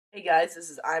Hey guys, this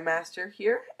is iMaster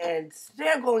here, and today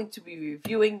I'm going to be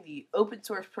reviewing the open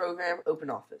source program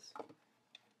OpenOffice.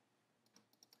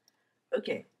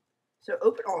 Okay, so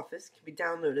OpenOffice can be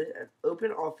downloaded at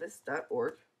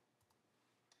openoffice.org.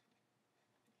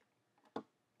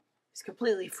 It's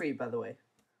completely free, by the way.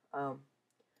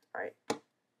 Alright,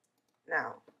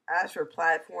 now, as for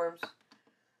platforms,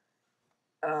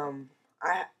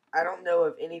 I don't know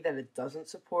of any that it doesn't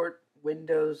support.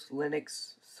 Windows,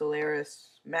 Linux,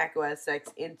 Solaris, Mac OS X,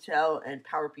 Intel, and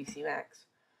PowerPC Max.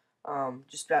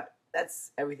 Just about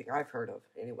that's everything I've heard of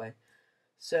anyway.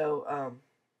 So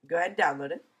go ahead and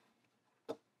download it,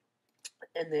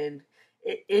 and then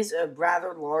it is a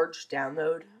rather large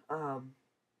download,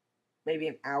 maybe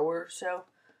an hour or so,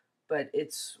 but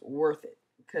it's worth it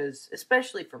because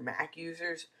especially for Mac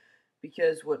users,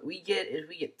 because what we get is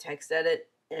we get text edit,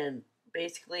 and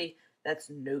basically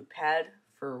that's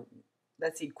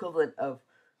that's the equivalent of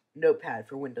Notepad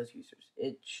for Windows users.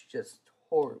 It's just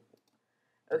horrible.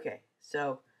 Okay,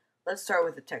 so let's start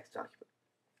with the text document.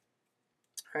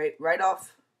 All right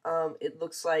off, it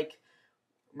looks like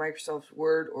Microsoft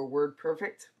Word or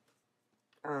WordPerfect.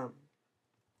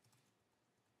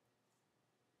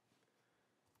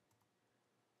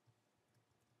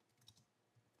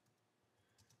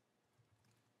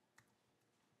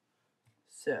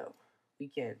 So we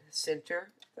can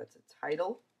center, that's a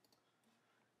title.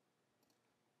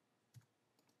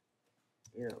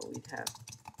 We'd have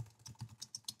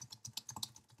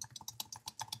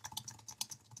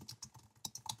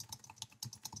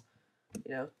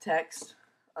text.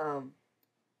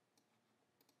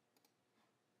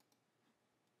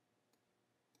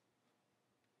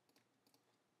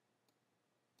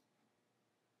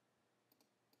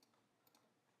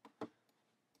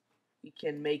 We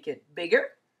can make it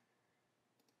bigger.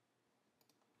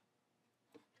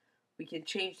 We can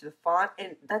change the font,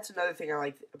 and that's another thing I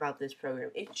like about this program.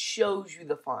 It shows you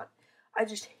the font. I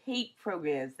just hate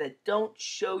programs that don't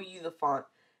show you the font,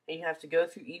 and you have to go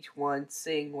through each one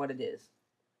seeing what it is.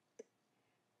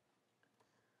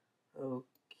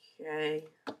 Okay,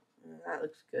 that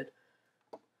looks good.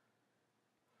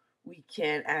 We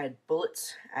can add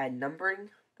bullets, add numbering,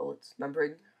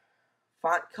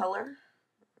 font color.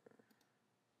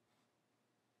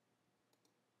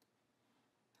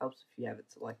 Helps if you have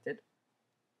it selected.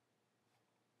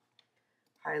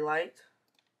 Highlight,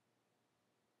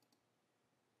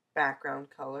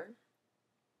 background color.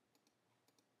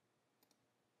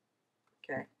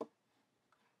 Okay.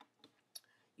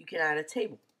 You can add a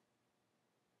table.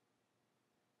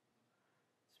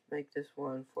 Let's make this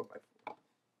one 4x4.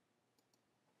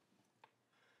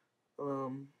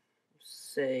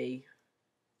 Say,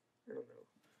 I don't know.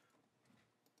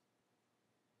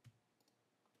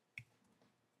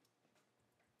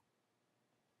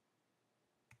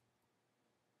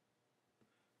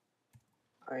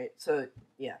 Alright, so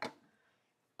yeah.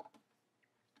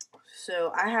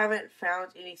 So I haven't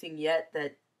found anything yet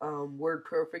that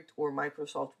WordPerfect or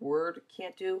Microsoft Word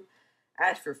can't do.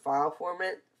 As for file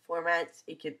formats,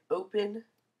 it can open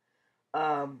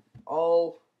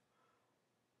all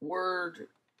Word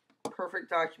Perfect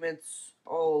documents,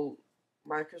 all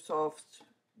Microsoft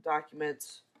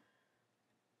documents.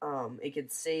 It can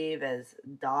save as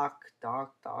doc,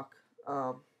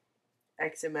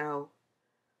 XML,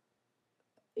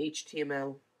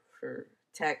 HTML for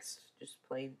text, just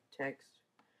plain text,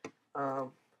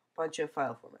 bunch of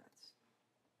file formats.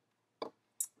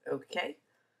 Okay.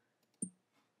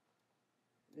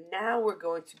 Now we're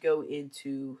going to go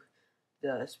into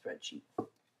the spreadsheet.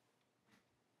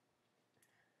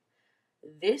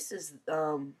 This is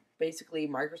basically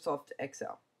Microsoft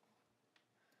Excel.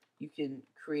 You can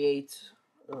create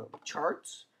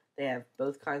charts. They have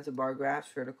both kinds of bar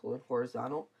graphs, vertical and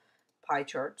horizontal, pie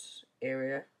charts,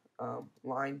 area,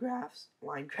 line graphs,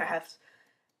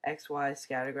 XY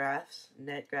scatter graphs,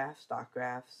 net graphs, stock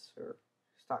graphs, or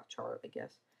stock chart, I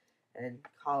guess, and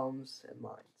columns and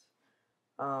lines.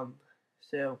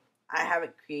 So I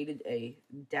haven't created a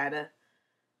data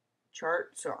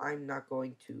chart, so I'm not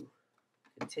going to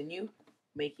continue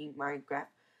making my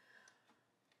graph,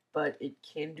 but it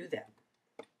can do that.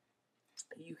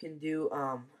 You can do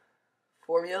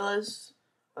formulas.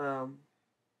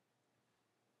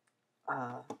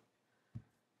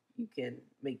 You can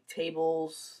make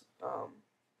tables.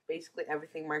 Basically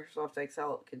everything Microsoft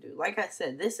Excel can do. Like I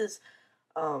said, this is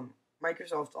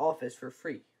Microsoft Office for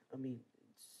free. I mean,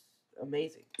 it's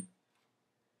amazing.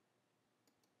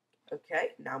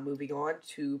 Okay, now moving on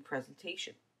to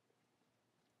presentation.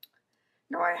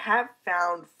 Now I have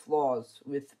found flaws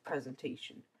with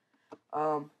presentation.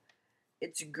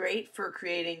 It's great for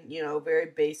creating, very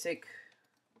basic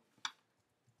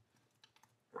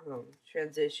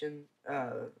transition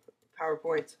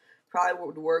PowerPoints. Probably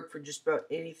would work for just about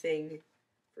anything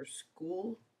for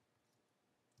school.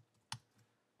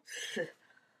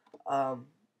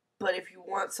 But if you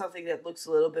want something that looks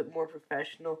a little bit more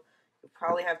professional, you'll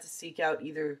probably have to seek out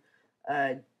either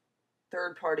a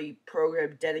third-party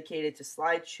program dedicated to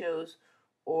slideshows,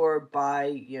 or buy,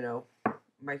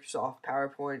 Microsoft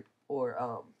PowerPoint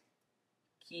or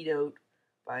Keynote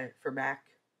for Mac,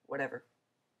 whatever.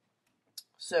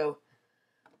 So,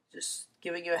 just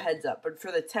giving you a heads up. But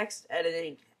for the text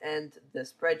editing and the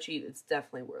spreadsheet, it's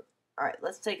definitely worth it. Alright,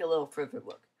 let's take a little further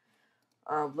look.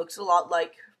 Looks a lot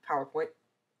like PowerPoint.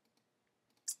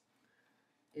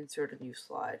 Insert a new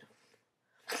slide.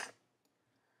 I'm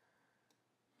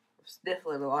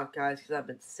sniffling a lot, guys, because I've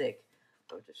been sick.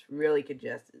 I'm just really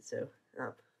congested, so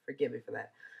forgive me for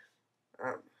that.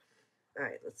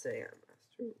 Alright, let's say I'm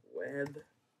Master Web.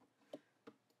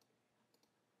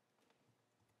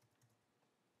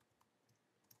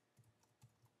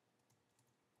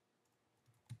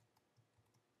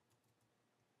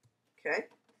 Okay.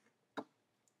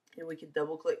 And we can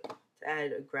double click to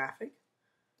add a graphic.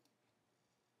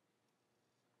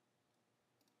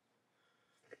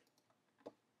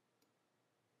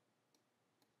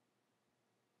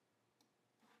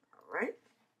 Alright.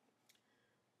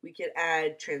 We can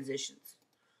add transitions.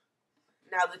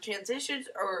 Now the transitions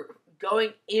are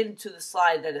going into the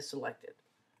slide that is selected.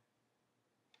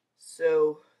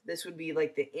 So this would be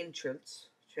like the entrance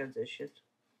transition.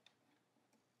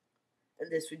 And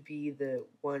this would be the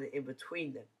one in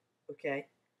between them. Okay.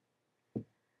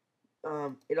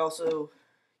 It also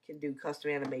can do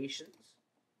custom animations.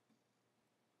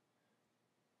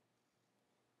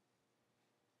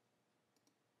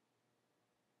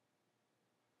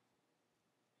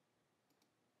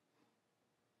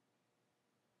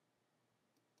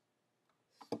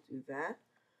 Let's do that.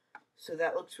 So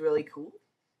that looks really cool.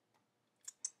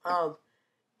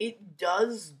 It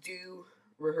does do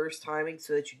rehearse timing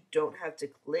so that you don't have to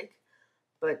click,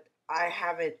 but I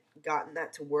haven't gotten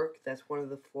that to work. That's one of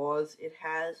the flaws it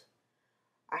has.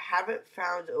 I haven't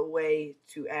found a way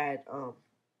to add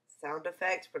sound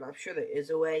effects, but I'm sure there is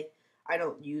a way. I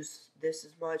don't use this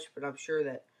as much, but I'm sure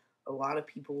that a lot of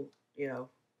people,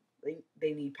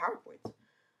 they need PowerPoints.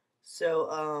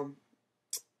 So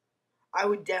I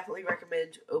would definitely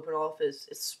recommend OpenOffice,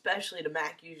 especially to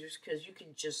Mac users, because you can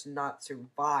just not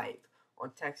survive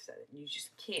on text edit. You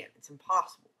just can't. It's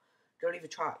impossible. Don't even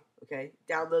try, okay?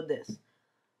 Download this.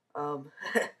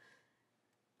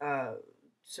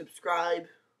 Subscribe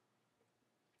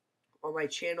on my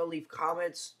channel. Leave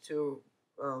comments to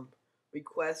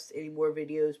request any more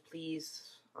videos,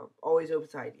 please. I'm always open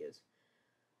to ideas.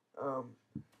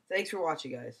 Thanks for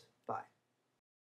watching, guys.